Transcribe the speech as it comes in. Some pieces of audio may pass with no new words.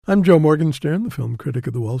I'm Joe Morgenstern, the film critic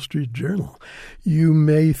of the Wall Street Journal. You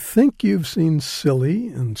may think you've seen silly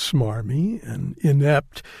and smarmy and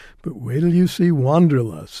inept, but wait till you see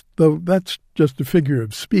Wanderlust. Though that's just a figure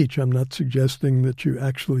of speech, I'm not suggesting that you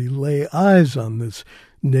actually lay eyes on this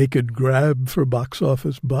naked grab for box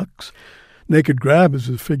office bucks. Naked grab is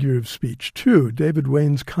a figure of speech, too. David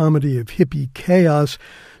Wain's comedy of hippie chaos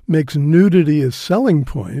makes nudity a selling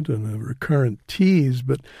point and a recurrent tease,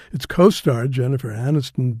 but its co-star, Jennifer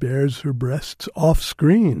Aniston, bears her breasts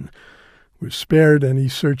off-screen. We're spared any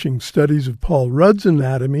searching studies of Paul Rudd's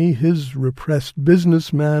anatomy. His repressed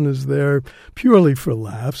businessman is there purely for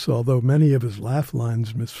laughs, although many of his laugh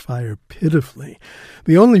lines misfire pitifully.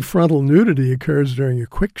 The only frontal nudity occurs during a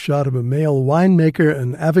quick shot of a male winemaker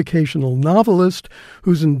and avocational novelist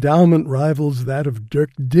whose endowment rivals that of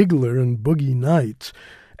Dirk Diggler in Boogie Nights,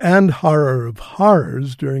 and horror of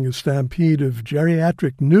horrors during a stampede of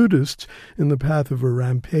geriatric nudists in the path of a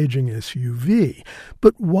rampaging SUV.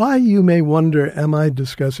 But why, you may wonder, am I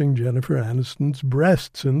discussing Jennifer Aniston's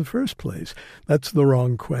breasts in the first place? That's the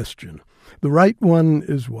wrong question. The right one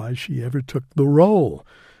is why she ever took the role,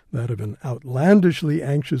 that of an outlandishly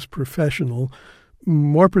anxious professional,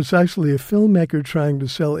 more precisely a filmmaker trying to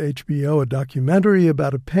sell HBO a documentary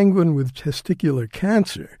about a penguin with testicular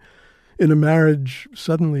cancer, in a marriage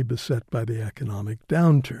suddenly beset by the economic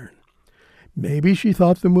downturn. Maybe she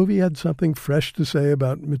thought the movie had something fresh to say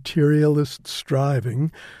about materialist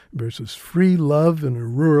striving versus free love in a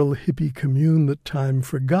rural hippie commune that time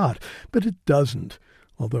forgot, but it doesn't.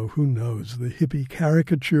 Although, who knows, the hippie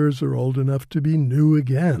caricatures are old enough to be new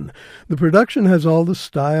again. The production has all the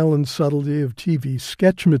style and subtlety of TV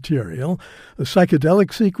sketch material. A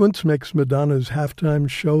psychedelic sequence makes Madonna's halftime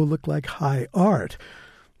show look like high art.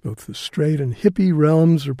 Both the straight and hippie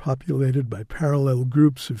realms are populated by parallel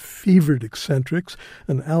groups of fevered eccentrics,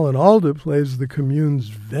 and Alan Alda plays the commune's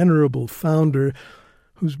venerable founder,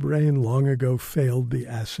 whose brain long ago failed the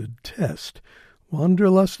acid test.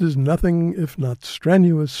 Wanderlust is nothing if not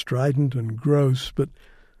strenuous, strident, and gross, but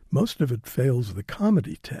most of it fails the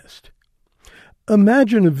comedy test.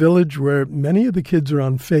 Imagine a village where many of the kids are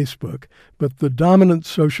on Facebook, but the dominant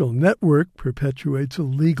social network perpetuates a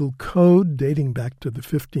legal code dating back to the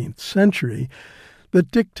 15th century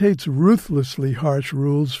that dictates ruthlessly harsh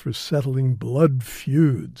rules for settling blood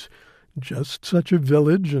feuds. Just such a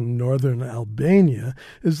village in northern Albania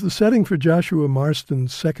is the setting for Joshua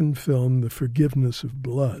Marston's second film, The Forgiveness of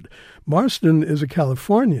Blood. Marston is a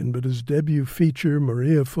Californian, but his debut feature,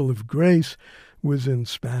 Maria Full of Grace, was in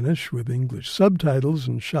Spanish with English subtitles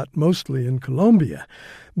and shot mostly in Colombia.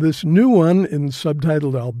 This new one, in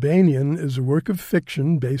subtitled Albanian, is a work of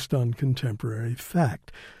fiction based on contemporary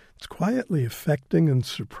fact. It's quietly affecting and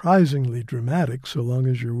surprisingly dramatic so long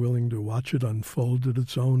as you're willing to watch it unfold at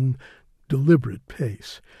its own deliberate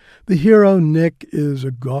pace. The hero, Nick, is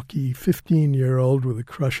a gawky 15-year-old with a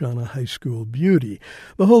crush on a high school beauty.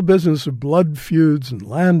 The whole business of blood feuds and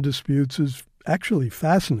land disputes is actually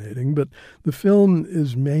fascinating, but the film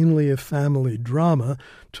is mainly a family drama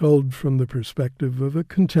told from the perspective of a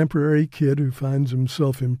contemporary kid who finds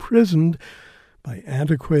himself imprisoned by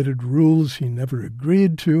antiquated rules he never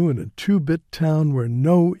agreed to in a two-bit town where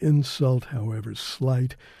no insult, however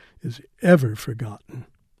slight, is ever forgotten.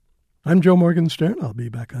 I'm Joe Morgenstern. I'll be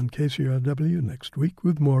back on KCRW next week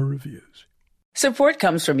with more reviews. Support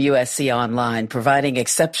comes from USC Online, providing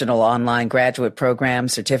exceptional online graduate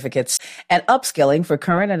programs, certificates, and upskilling for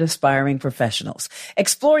current and aspiring professionals.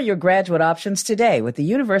 Explore your graduate options today with the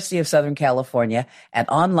University of Southern California at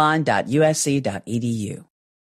online.usc.edu.